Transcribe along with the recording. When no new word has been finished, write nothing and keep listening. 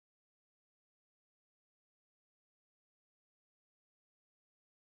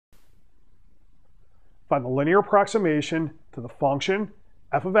Find the linear approximation to the function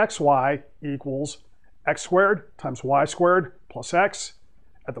f of xy equals x squared times y squared plus x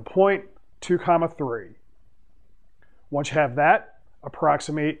at the point 2, 3. Once you have that,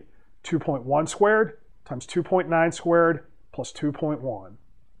 approximate 2.1 squared times 2.9 squared plus 2.1.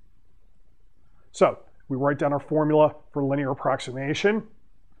 So we write down our formula for linear approximation.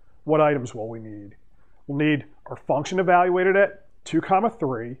 What items will we need? We'll need our function evaluated at 2,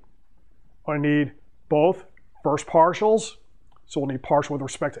 3. I need both first partials. So we'll need partial with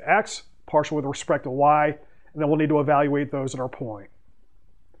respect to x, partial with respect to y, and then we'll need to evaluate those at our point.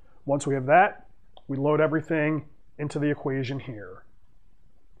 Once we have that, we load everything into the equation here.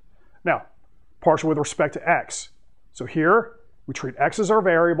 Now, partial with respect to x. So here, we treat x as our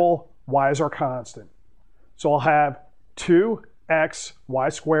variable, y as our constant. So I'll have 2x y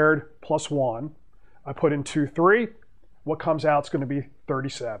squared plus 1. I put in 2, 3. What comes out is going to be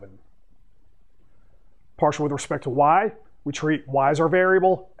 37. Partial with respect to y, we treat y as our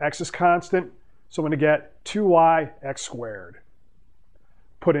variable, x is constant, so I'm going to get 2y x squared.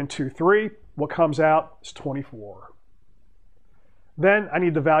 Put in 2, 3. What comes out is 24. Then I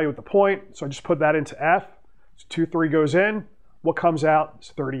need the value at the point, so I just put that into f. So 2, 3 goes in. What comes out is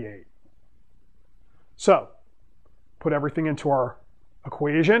 38. So put everything into our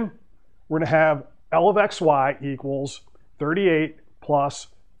equation. We're going to have L of xy equals 38 plus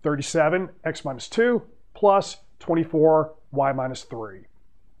 37, x minus 2, plus 24, y minus 3.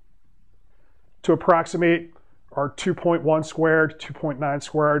 To approximate our 2.1 squared, 2.9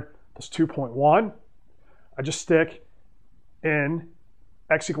 squared, plus 2.1, I just stick in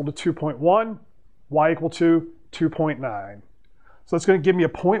x equal to 2.1, y equal to 2.9. So it's going to give me a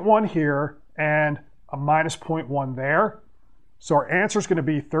 0.1 here and a minus 0.1 there. So our answer is going to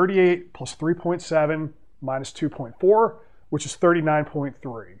be 38 plus 3.7 minus 2.4, which is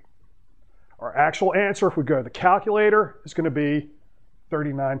 39.3. Our actual answer, if we go to the calculator, is going to be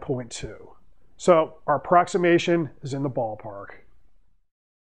 39.2. So our approximation is in the ballpark.